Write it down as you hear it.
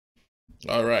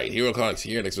All right, Hero Comics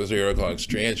here. Next episode of Hero Comics: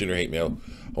 transgender hate mail,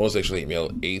 homosexual hate mail,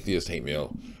 atheist hate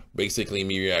mail. Basically,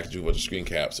 me reacting to a bunch of screen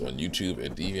caps on YouTube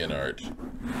and DeviantArt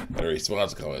and a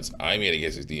response to comments I made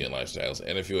against these deviant lifestyles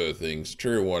and a few other things.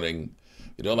 Trigger warning.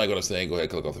 If you don't like what I'm saying, go ahead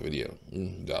and click off the video.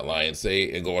 Got lie and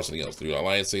say and go watch something else. Do not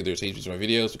lie and say there's hate speech in my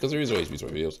videos because there is always hate speech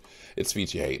in my videos. It's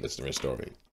speech you hate. That's the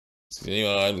story. Continuing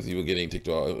on with people getting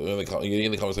TikTok, getting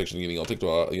in the comment section, getting all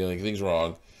TikTok, things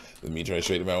wrong. Then me trying to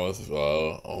straighten them out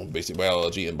with basic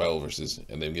biology and bioverses,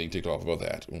 and then getting ticked off about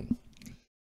that.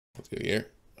 Let's go here.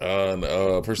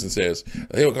 A person says,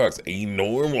 Halo Cox, a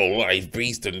normal life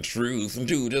based on truth. And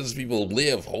two, just people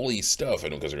live holy stuff. I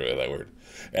don't consider that word.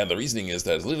 And the reasoning is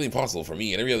that it's literally impossible for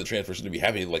me and every other trans person to be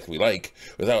happy like we like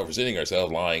without presenting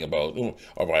ourselves lying about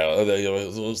our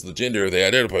the gender they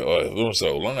identify.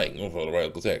 So lying about the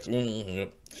biological sex.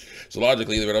 So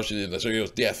logically, the reduction in the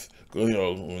serious death,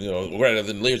 rather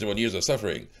than layers of years of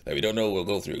suffering that we don't know we'll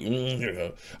go through.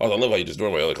 Also, I love how you just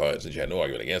ignored my other clients since you had no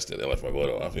argument against it. They left my blood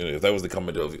off. If that was the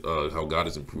comment of how God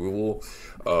is improvable,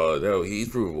 no, he's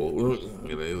provable.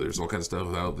 There's all kinds of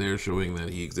stuff out there showing that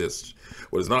he exists.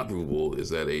 What is not provable is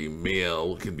that a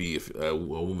male can be a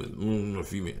woman, a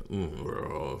female,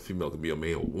 or a female can be a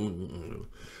male.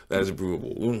 That is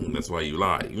improvable. That's why you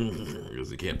lie, because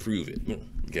you can't prove it. You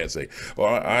can't say,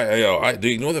 well, I do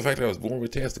ignore the fact that I was born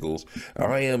with testicles.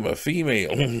 I am a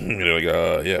female.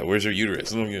 Yeah, where's your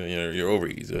uterus? Your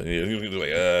ovaries. Don't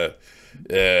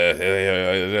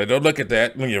look at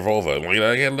that. Your vulva.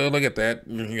 I can't look at that.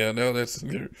 No, that's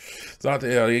it's not.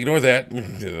 Ignore that.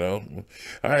 Then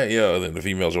the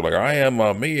females are like, I am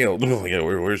a male.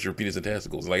 Where's your penis and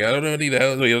testicles? Like, I don't need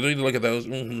those. You don't need to look at those.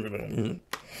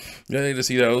 You don't need to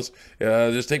see those.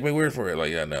 Just take my word for it.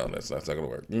 Like, no, that's not gonna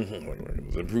work.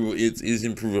 It is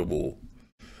improvable.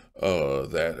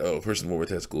 That a person born with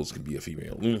testicles can be a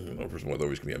female. A person with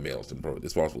ovaries can be a male. It's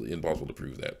impossible to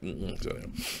prove that. So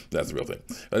that's the real thing.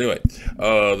 Anyway,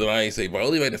 then I say, but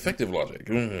only by defective logic,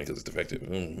 because it's defective,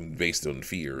 based on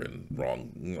fear and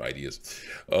wrong ideas.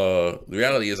 The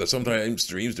reality is that sometimes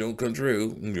dreams don't come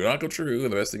true. Do not come true,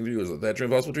 and the best thing to do is let that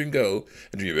impossible dream go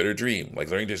and dream a better dream.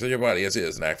 Like learning to accept your body as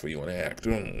is and act what you want to act.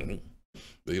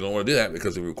 But you don't want to do that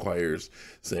because it requires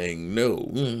saying no,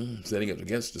 standing up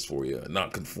against dysphoria,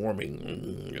 not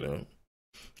conforming,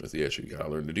 That's the issue. You gotta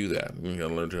learn to do that. You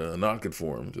gotta learn to not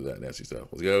conform to that nasty stuff.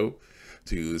 Let's go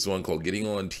to this one called Getting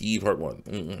on T Part 1.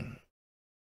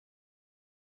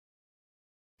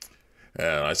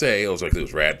 And I say, it was like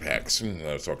those rad packs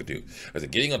I was talking to. I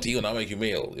said, getting on T will not make you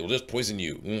male. It will just poison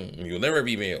you. You'll never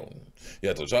be male. You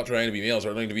have to stop trying to be male and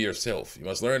start learning to be yourself. You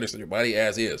must learn to accept your body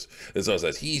as is. It says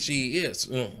as he, she is.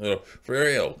 For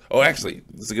real. Oh, actually,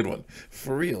 this is a good one.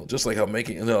 For real. Just like how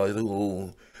making,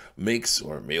 makes,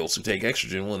 or males who take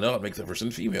estrogen will not make the person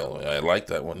female. I like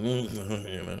that one.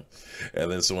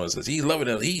 And then someone says, he's loving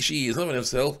him, she is loving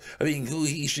himself, being who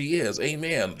she is.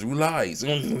 Amen. Through lies.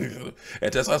 And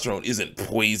testosterone isn't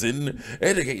poison.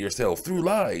 Educate yourself through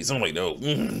lies. I'm like, no.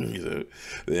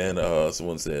 Then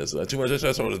someone says, too much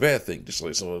testosterone is a bad thing.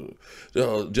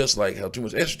 Just like how too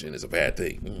much estrogen is a bad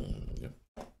thing.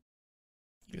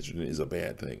 Estrogen is a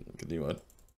bad thing. Continue on.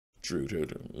 True.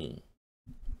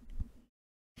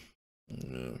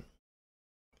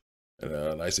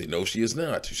 And I say, no, she is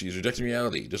not. She's rejecting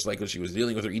reality, just like when she was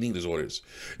dealing with her eating disorders.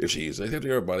 If she's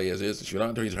accepting her body as is, she's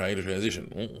not trying to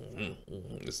transition.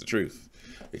 It's the truth.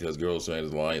 Because girls trying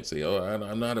to lie and say, oh,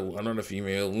 I'm not a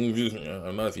female.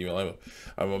 I'm not a female.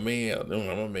 I'm a male.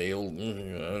 I'm a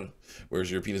male.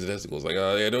 Where's your penis and testicles? Like,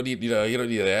 I don't need, you don't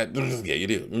need that. Yeah, you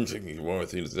do. You're born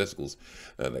with penis and testicals.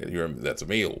 That's a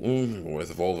male. Born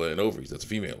with a vulva and ovaries. That's a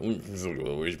female. Where's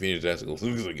your penis and testicles?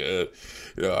 Like,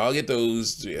 I'll get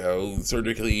those,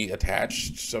 surgically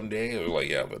attached someday. Or like,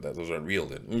 yeah, but those aren't real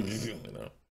then.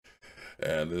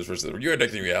 And this person says, you're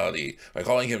rejecting reality by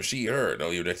calling him she, her.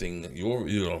 No, you're rejecting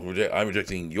I'm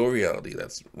rejecting your reality.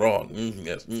 That's wrong.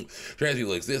 Yes. Trans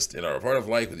people exist and are a part of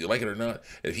life, whether you like it or not.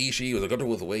 If he, she was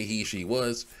uncomfortable with the way he, she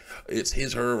was, it's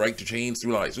his, her right to change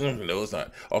through life. No, it's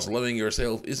not. Also, loving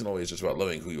yourself isn't always just about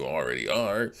loving who you already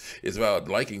are. It's about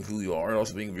liking who you are and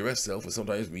also being your best self, and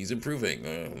sometimes means improving.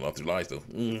 Not through lies, though.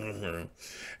 And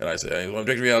I say, I'm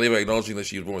rejecting reality by acknowledging that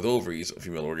she was born with ovaries,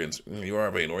 female organs. You are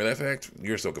by ignoring that fact.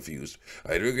 You're so confused.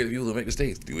 I do agree that people who make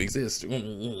mistakes do exist.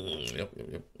 Yep.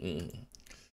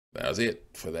 That was it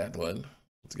for that one.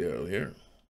 Let's go here.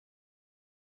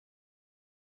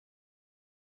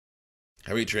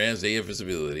 Happy Trans Day of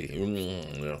Visibility.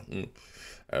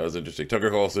 That was interesting. Tucker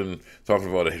Carlson talking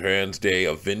about a Trans Day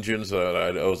of Vengeance.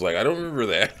 I was like, I don't remember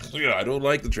that. I don't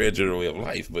like the transgender way of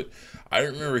life, but I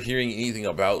don't remember hearing anything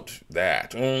about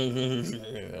that.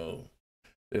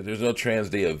 There's no trans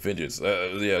day of vengeance.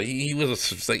 Yeah, he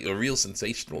was a real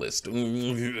sensationalist.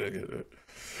 He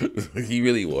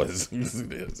really was.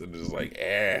 It's just like,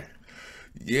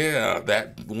 yeah,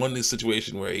 that one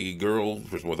situation where a girl,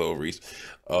 person with ovaries,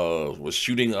 was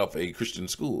shooting up a Christian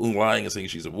school, lying and saying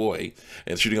she's a boy,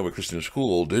 and shooting up a Christian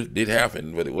school did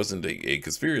happen, but it wasn't a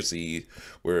conspiracy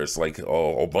where it's like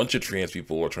a bunch of trans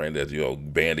people are trying to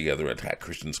band together and attack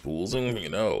Christian schools.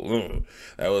 That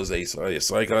was a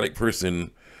psychotic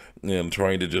person and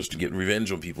trying to just get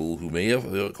revenge on people who may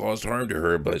have caused harm to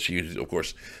her, but she's of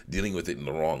course dealing with it in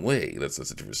the wrong way. That's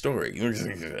a different story. So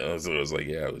it was like,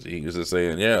 yeah, he was just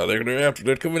saying, yeah, they're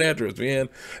coming after us, man.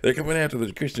 They're coming after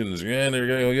the Christians, man.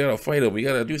 We gotta fight them. We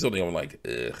gotta do something. I'm like,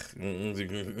 ugh.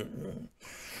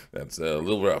 That's a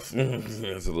little rough.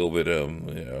 That's a little bit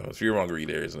fear mongering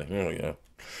there, isn't it? Yeah,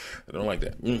 I don't like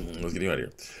that. Let's get him out of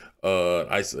here.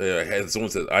 I had someone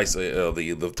said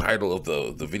the title of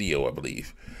the video, I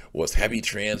believe, was "Happy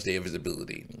Trans Day of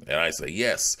Visibility," and I say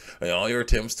yes. And all your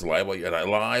attempts to lie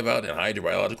about and hide your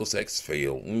biological sex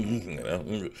fail.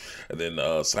 And then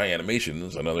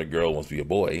Animations, another girl wants to be a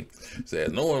boy,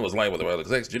 says no one was lying about their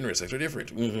biological sex. Gender and sex are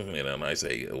different. And I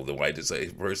say, then why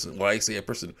say a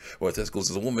person with testicles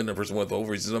is a woman and a person with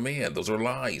ovaries is a man? Those are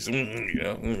lies. So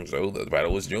the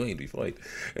battle was joined. We fight.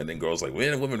 And then girls like,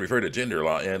 men and women refer to gender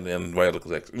and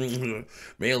biological sex.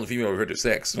 Male and female refer to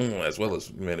sex as well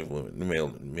as men and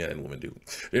women. Men and women do.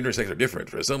 Gender and sex are different.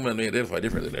 For some men, they identify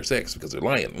different than their sex because they're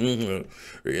lying.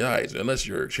 Right. Unless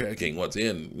you're checking what's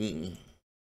in.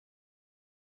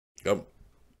 Yep.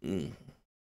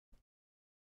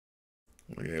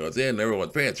 What's in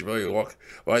everyone's pants. You probably walk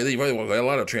by a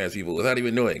lot of trans people without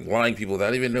even knowing, lying people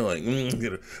without even knowing,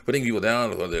 putting people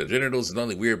down with their genitals is not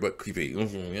only weird but creepy.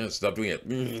 Yeah, stop doing it.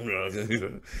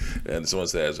 And someone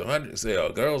says, girl's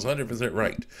 100%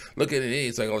 right. Look at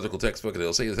any psychological textbook and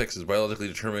they'll say the sex is biologically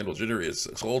determined, while gender is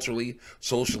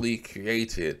socially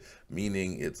created,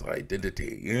 meaning its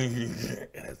identity.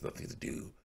 It has nothing to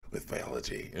do with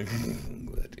biology.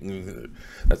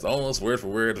 That's almost word for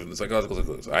word from the psychological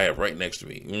books I have right next to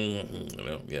me.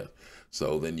 Yeah.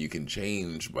 So then you can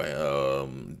change by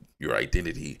your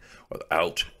identity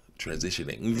without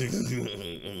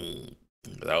transitioning,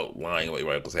 without lying about your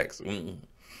biological sex.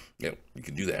 Yeah, you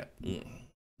can do that.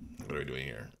 What are we doing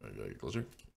here? Closer?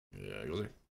 Yeah,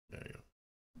 closer. There you go.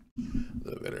 A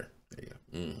little better. There you go.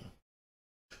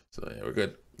 So yeah, we're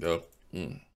good. Go.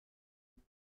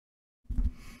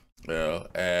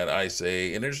 And I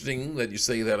say, interesting that you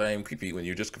say that I am creepy when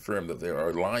you just confirmed that they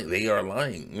are lying. They are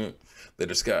lying.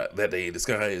 That they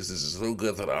disguise is so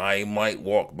good that I might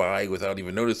walk by without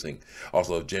even noticing.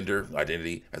 Also, if gender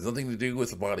identity has nothing to do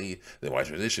with the body, then why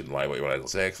transition? Lie about your biological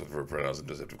sex for pronouns and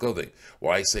deceptive clothing?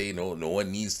 Why say no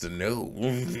one needs to know?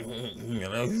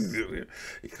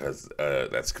 Because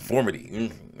that's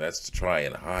conformity. That's to try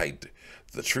and hide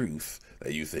the truth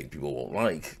that you think people won't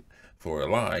like, for a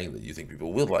lie that you think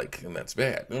people will like, and that's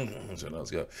bad. So now let's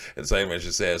go. And Simon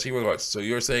just says, so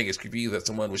you're saying it's creepy that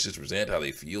someone wishes to present how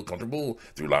they feel comfortable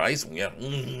through lies? Yeah,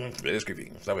 it is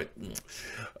creepy. Stop it.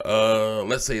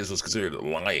 Let's say this was considered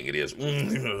lying. It is.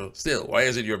 Still, why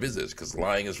is it your business? Because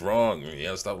lying is wrong. You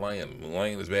gotta stop lying.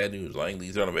 Lying is bad news. Lying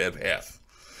leads on a bad path,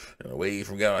 and away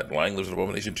from God. Lying lives in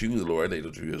abomination to the Lord. They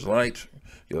don't do his light.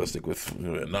 You gotta stick with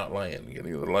not lying. You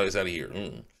gotta get the lies out of here.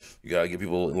 You gotta get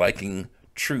people liking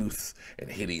truth and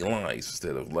hating lies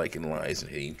instead of liking lies and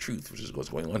hating truth, which is what's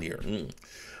going on here.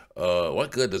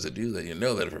 What good does it do that you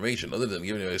know that information other than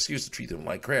giving you an excuse to treat them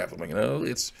like crap? I'm like, no,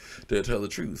 it's to tell the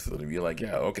truth. And be like,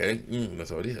 yeah, okay,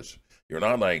 that's how it is. You're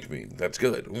not lying to me. That's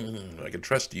good. I can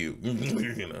trust you.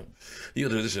 You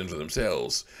transition for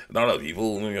themselves, not other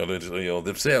people.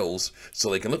 Themselves, so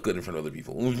they can look good in front of other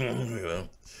people.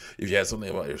 If you had something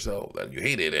about yourself that you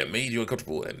hated and made you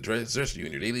uncomfortable and stressed you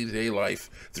in your day-to-day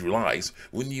life through lies,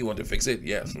 wouldn't you want to fix it?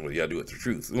 Yes. Well, you gotta do it through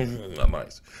truth, not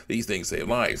lies. These things save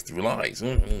lives through lies,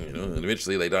 and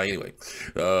eventually they die anyway.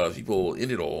 People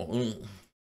end it all.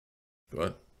 Go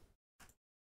on.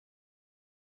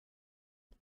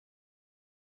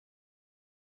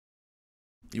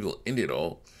 People end it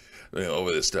all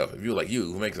over this stuff. If you're like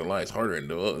you, who makes the lies harder and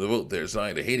devote their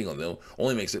side to hating on them,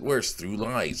 only makes it worse through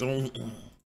lies.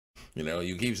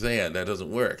 You keep saying that doesn't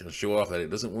work and show off that it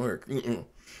doesn't work.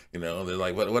 They're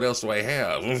like, what else do I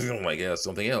have? I'm like, yeah,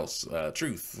 something else.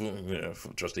 Truth.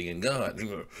 Trusting in God.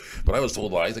 But I was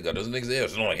told lies that God doesn't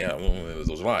exist. I'm like, yeah,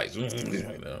 those lies. There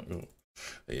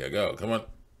you go. Come on.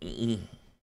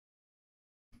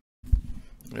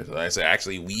 Yes, I say,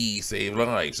 actually, we save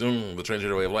lives. The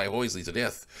transgender way of life always leads to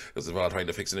death. Because it's about trying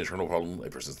to fix an internal problem, a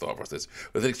person's thought process,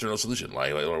 with an external solution,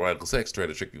 like radical sex, try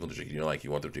to trick people to treat you like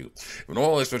you want them to. When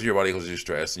all aspects of your body causes you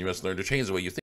stress, and you must learn to change the way you think.